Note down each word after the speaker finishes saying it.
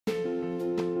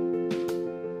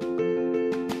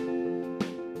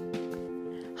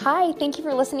Hi, thank you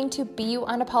for listening to Be You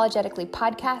Unapologetically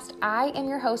podcast. I am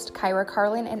your host, Kyra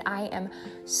Carlin, and I am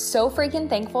so freaking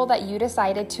thankful that you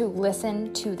decided to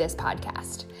listen to this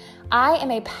podcast. I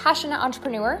am a passionate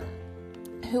entrepreneur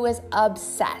who is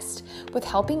obsessed with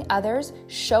helping others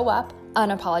show up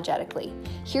unapologetically.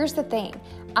 Here's the thing.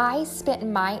 I spent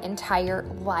my entire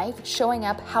life showing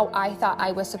up how I thought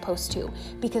I was supposed to,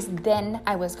 because then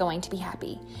I was going to be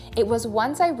happy. It was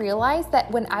once I realized that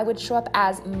when I would show up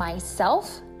as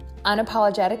myself,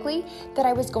 unapologetically, that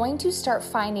I was going to start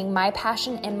finding my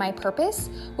passion and my purpose,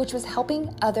 which was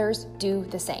helping others do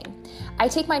the same. I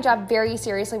take my job very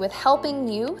seriously with helping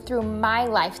you through my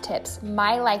life tips,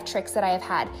 my life tricks that I have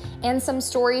had, and some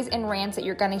stories and rants that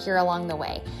you're going to hear along the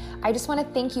way. I just want to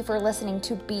thank you for listening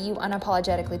to Be You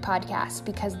Unapologetically podcast,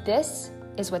 because this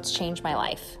is what's changed my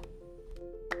life.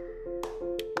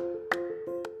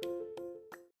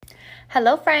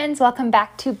 Hello friends, welcome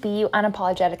back to Be You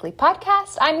Unapologetically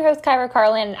podcast. I'm your host, Kyra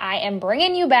Carlin, and I am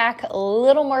bringing you back a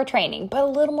little more training, but a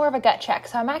little more of a gut check.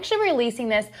 So I'm actually releasing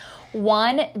this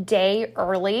one day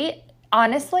early.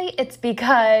 Honestly, it's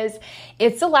because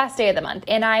it's the last day of the month,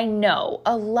 and I know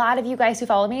a lot of you guys who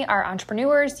follow me are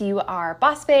entrepreneurs, you are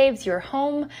boss babes, you're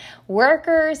home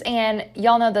workers, and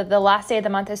y'all know that the last day of the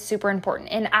month is super important.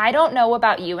 And I don't know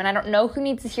about you, and I don't know who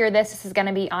needs to hear this. This is going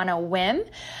to be on a whim.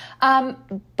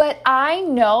 But I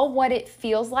know what it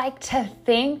feels like to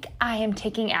think I am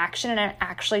taking action and I'm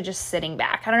actually just sitting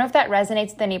back. I don't know if that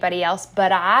resonates with anybody else,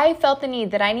 but I felt the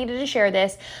need that I needed to share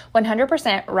this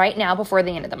 100% right now before the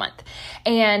end of the month.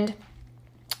 And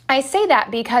I say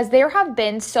that because there have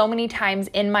been so many times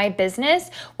in my business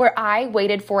where I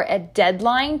waited for a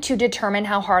deadline to determine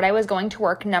how hard I was going to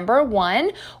work, number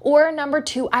one, or number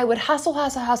two, I would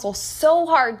hustle so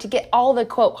hard to get all the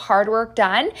quote hard work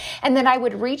done. And then I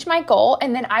would reach my goal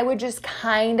and then I would just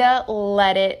kind of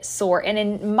let it soar. And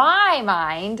in my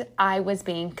mind, I was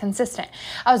being consistent.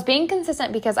 I was being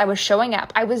consistent because I was showing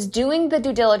up. I was doing the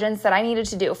due diligence that I needed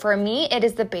to do. For me, it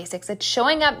is the basics. It's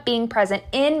showing up, being present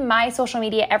in my social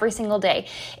media every single day.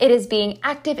 It is being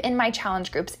active in my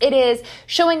challenge groups. It is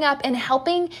showing up and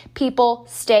helping people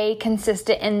stay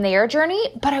consistent in their journey,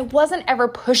 but I wasn't ever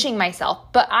pushing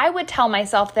myself, but I would tell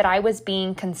myself that I was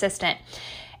being consistent.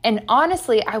 And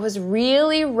honestly, I was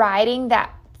really riding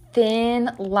that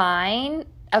thin line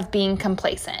of being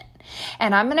complacent.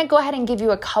 And I'm going to go ahead and give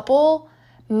you a couple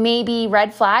maybe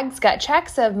red flags, gut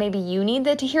checks of maybe you need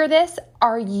to hear this.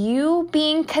 Are you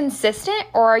being consistent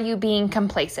or are you being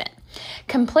complacent?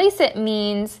 Complacent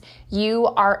means you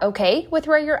are okay with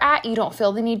where you're at. You don't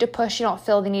feel the need to push. You don't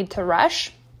feel the need to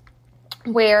rush.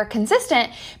 Where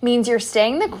consistent means you're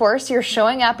staying the course, you're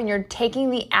showing up, and you're taking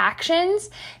the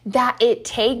actions that it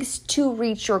takes to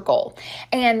reach your goal.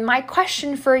 And my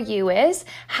question for you is,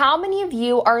 how many of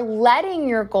you are letting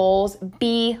your goals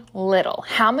be little?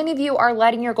 How many of you are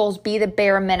letting your goals be the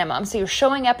bare minimum? So you're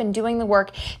showing up and doing the work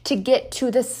to get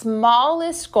to the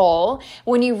smallest goal.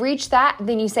 When you reach that,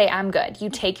 then you say, I'm good.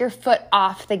 You take your foot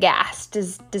off the gas.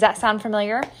 Does that sound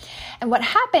familiar? And what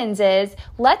happens is,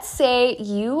 let's say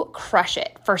you crush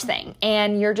it first thing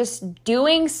and you're just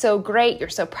doing so great. You're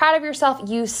so proud of yourself.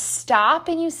 You stop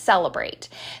and you celebrate.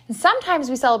 And sometimes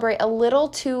we celebrate a little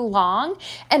too long,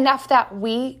 enough that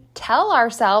we tell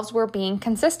ourselves we're being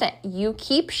consistent. You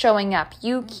keep showing up.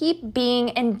 You keep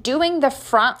being and doing the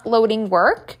front loading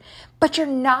work, but you're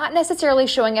not necessarily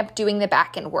showing up doing the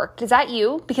back end work. Is that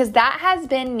you? Because that has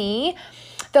been me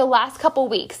the last couple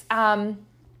weeks.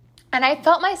 And I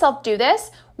felt myself do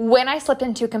this when I slipped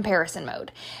into comparison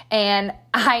mode. And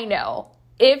I know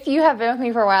if you have been with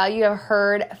me for a while, you have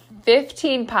heard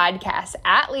 15 podcasts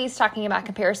at least talking about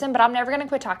comparison, but I'm never going to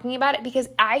quit talking about it because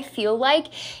I feel like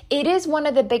it is one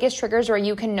of the biggest triggers where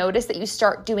you can notice that you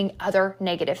start doing other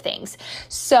negative things.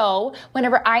 So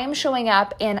whenever I am showing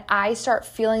up and I start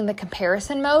feeling the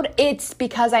comparison mode, it's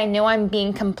because I know I'm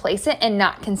being complacent and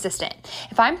not consistent.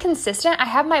 If I'm consistent, I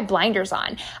have my blinders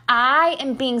on. I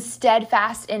am being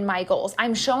steadfast in my goals.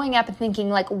 I'm showing up and thinking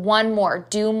like one more,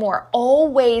 do more,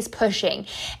 always pushing.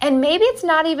 And maybe it's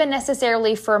not even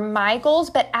necessarily for my goals,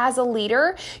 but as a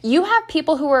leader, you have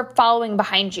people who are following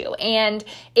behind you. And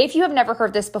if you have never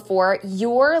heard this before,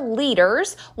 your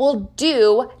leaders will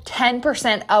do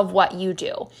 10% of what you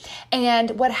do.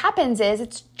 And what happens is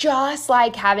it's just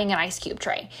like having an ice cube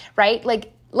tray, right?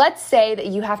 Like, let's say that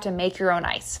you have to make your own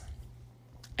ice.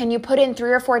 And you put in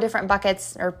 3 or 4 different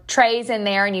buckets or trays in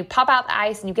there and you pop out the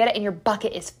ice and you get it and your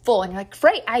bucket is full. And you're like,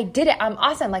 great, I did it. I'm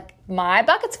awesome. Like, my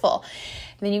bucket's full.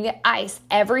 And then you get ice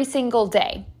every single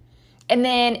day. And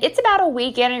then it's about a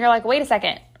week in and you're like, wait a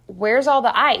second, where's all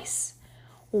the ice?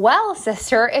 Well,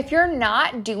 sister, if you're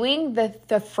not doing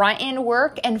the front end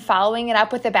work and following it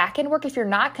up with the back end work, if you're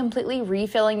not completely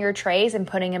refilling your trays and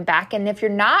putting them back, and if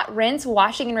you're not rinse,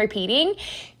 washing, and repeating,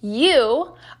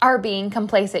 you are being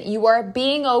complacent. You are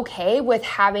being okay with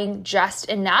having just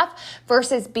enough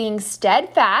versus being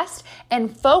steadfast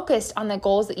and focused on the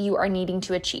goals that you are needing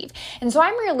to achieve. And so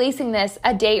I'm releasing this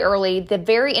a day early, the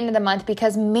very end of the month,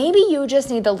 because maybe you just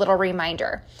need the little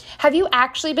reminder. Have you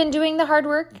actually been doing the hard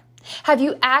work? Have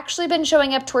you actually been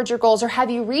showing up towards your goals, or have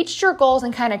you reached your goals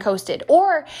and kind of coasted?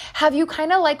 Or have you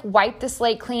kind of like wiped the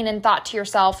slate clean and thought to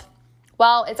yourself,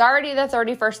 well, it's already the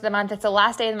 31st of the month. It's the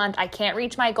last day of the month. I can't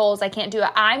reach my goals. I can't do it.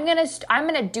 I'm going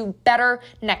to do better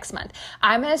next month.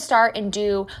 I'm going to start and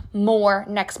do more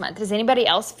next month. Does anybody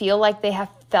else feel like they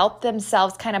have felt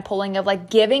themselves kind of pulling of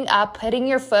like giving up, putting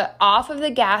your foot off of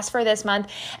the gas for this month,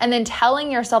 and then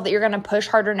telling yourself that you're going to push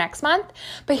harder next month?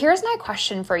 But here's my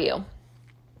question for you.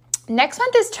 Next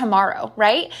month is tomorrow,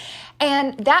 right?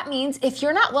 And that means if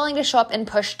you're not willing to show up and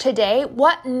push today,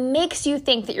 what makes you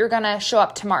think that you're going to show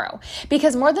up tomorrow?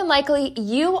 Because more than likely,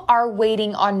 you are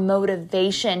waiting on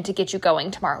motivation to get you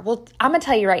going tomorrow. Well, I'm going to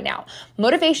tell you right now,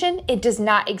 motivation, it does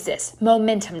not exist.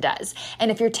 Momentum does. And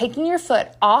if you're taking your foot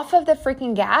off of the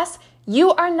freaking gas,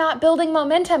 you are not building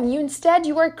momentum.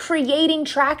 You are creating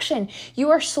traction.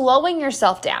 You are slowing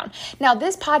yourself down. Now,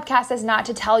 this podcast is not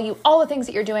to tell you all the things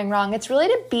that you're doing wrong. It's really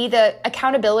to be the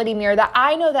accountability mirror that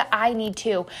I know that I need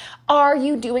to. Are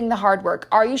you doing the hard work?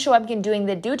 Are you showing up and doing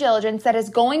the due diligence that is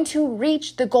going to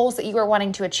reach the goals that you are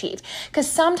wanting to achieve?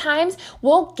 Because sometimes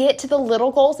we'll get to the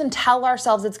little goals and tell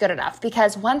ourselves it's good enough.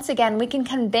 Because once again, we can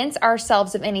convince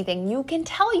ourselves of anything. You can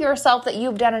tell yourself that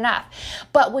you've done enough.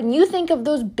 But when you think of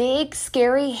those big,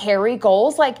 scary, hairy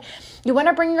goals, like you want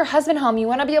to bring your husband home, you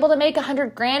want to be able to make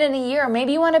 $100,000 in a year,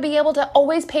 maybe you want to be able to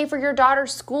always pay for your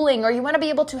daughter's schooling, or you want to be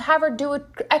able to have her do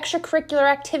extracurricular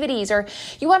activities, or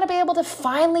you want to be able to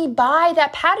finally buy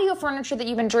that patio furniture that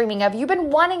you've been dreaming of. You've been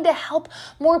wanting to help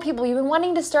more people. You've been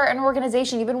wanting to start an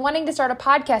organization. You've been wanting to start a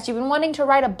podcast. You've been wanting to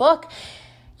write a book.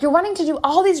 You're wanting to do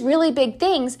all these really big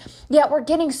things, yet we're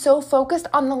getting so focused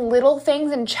on the little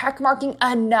things and check marking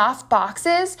enough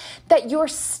boxes that you're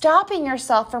stopping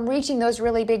yourself from reaching those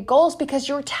really big goals because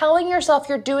you're telling yourself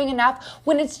you're doing enough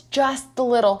when it's just the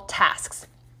little tasks.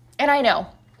 And I know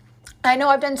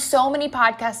I've done so many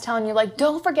podcasts telling you, like,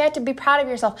 don't forget to be proud of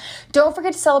yourself. Don't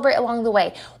forget to celebrate along the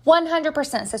way.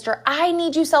 100%, sister. I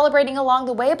need you celebrating along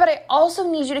the way, but I also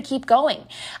need you to keep going.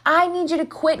 I need you to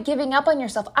quit giving up on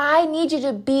yourself. I need you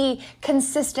to be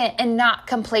consistent and not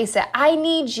complacent. I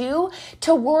need you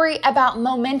to worry about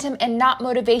momentum and not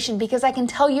motivation, because I can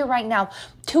tell you right now,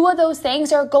 2 of those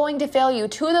things are going to fail you.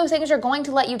 2 of those things are going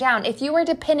to let you down. If you are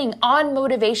depending on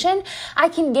motivation, I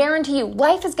can guarantee you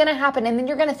life is going to happen. And then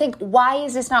you're going to think, why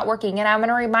is this not working? And I'm going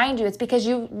to remind you, it's because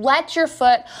you let your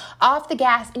foot off the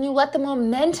gas and you let the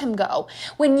momentum go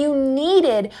when you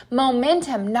needed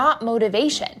momentum, not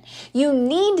motivation. You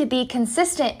need to be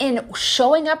consistent in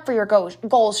showing up for your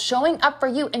goals, showing up for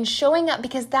you, and showing up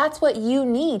because that's what you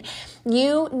need.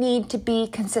 You need to be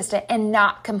consistent and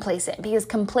not complacent, because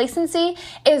complacency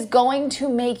is going to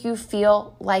make you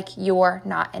feel like you're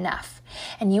not enough.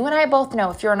 And you and I both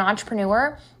know, if you're an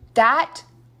entrepreneur, that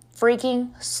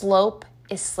freaking slope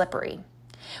is slippery.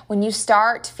 When you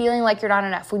start feeling like you're not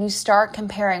enough, when you start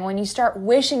comparing, when you start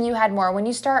wishing you had more, when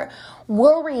you start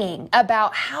worrying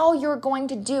about how you're going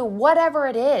to do whatever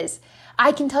it is,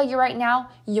 I can tell you right now,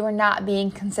 you're not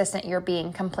being consistent, you're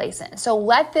being complacent. So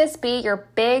let this be your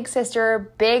big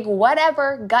sister, big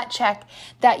whatever gut check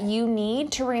that you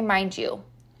need to remind you.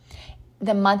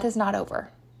 The month is not over.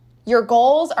 Your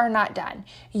goals are not done.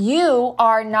 You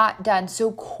are not done.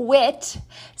 So quit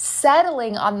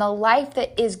settling on the life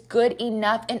that is good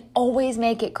enough and always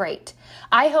make it great.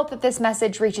 I hope that this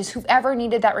message reaches whoever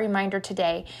needed that reminder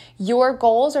today. Your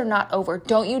goals are not over.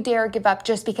 Don't you dare give up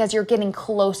just because you're getting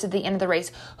close to the end of the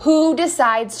race. Who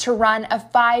decides to run a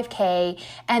 5K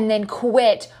and then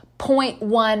quit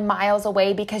 0.1 miles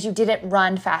away because you didn't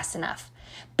run fast enough?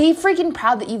 Be freaking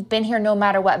proud that you've been here no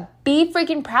matter what. Be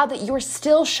freaking proud that you're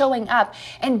still showing up.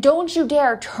 And don't you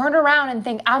dare turn around and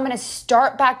think, I'm going to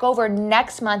start back over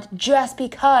next month just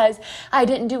because I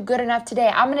didn't do good enough today.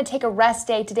 I'm going to take a rest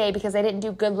day today because I didn't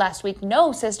do good last week.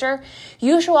 No, sister,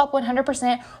 you show up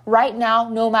 100% right now,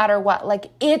 no matter what.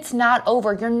 Like, it's not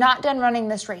over. You're not done running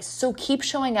this race. So keep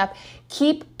showing up.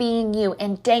 Keep being you.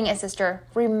 And dang it, sister,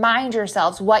 remind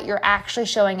yourselves what you're actually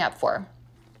showing up for.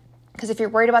 Because if you're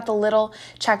worried about the little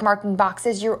check marking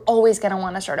boxes, you're always going to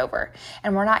want to start over.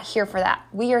 And we're not here for that.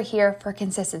 We are here for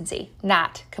consistency,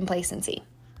 not complacency.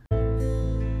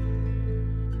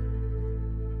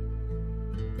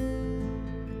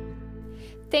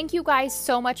 Thank you guys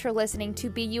so much for listening to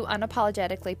Be You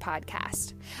Unapologetically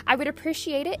podcast. I would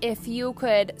appreciate it if you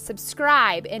could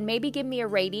subscribe and maybe give me a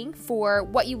rating for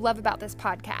what you love about this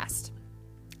podcast.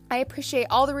 I appreciate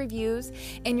all the reviews,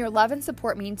 and your love and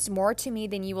support means more to me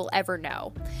than you will ever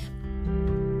know.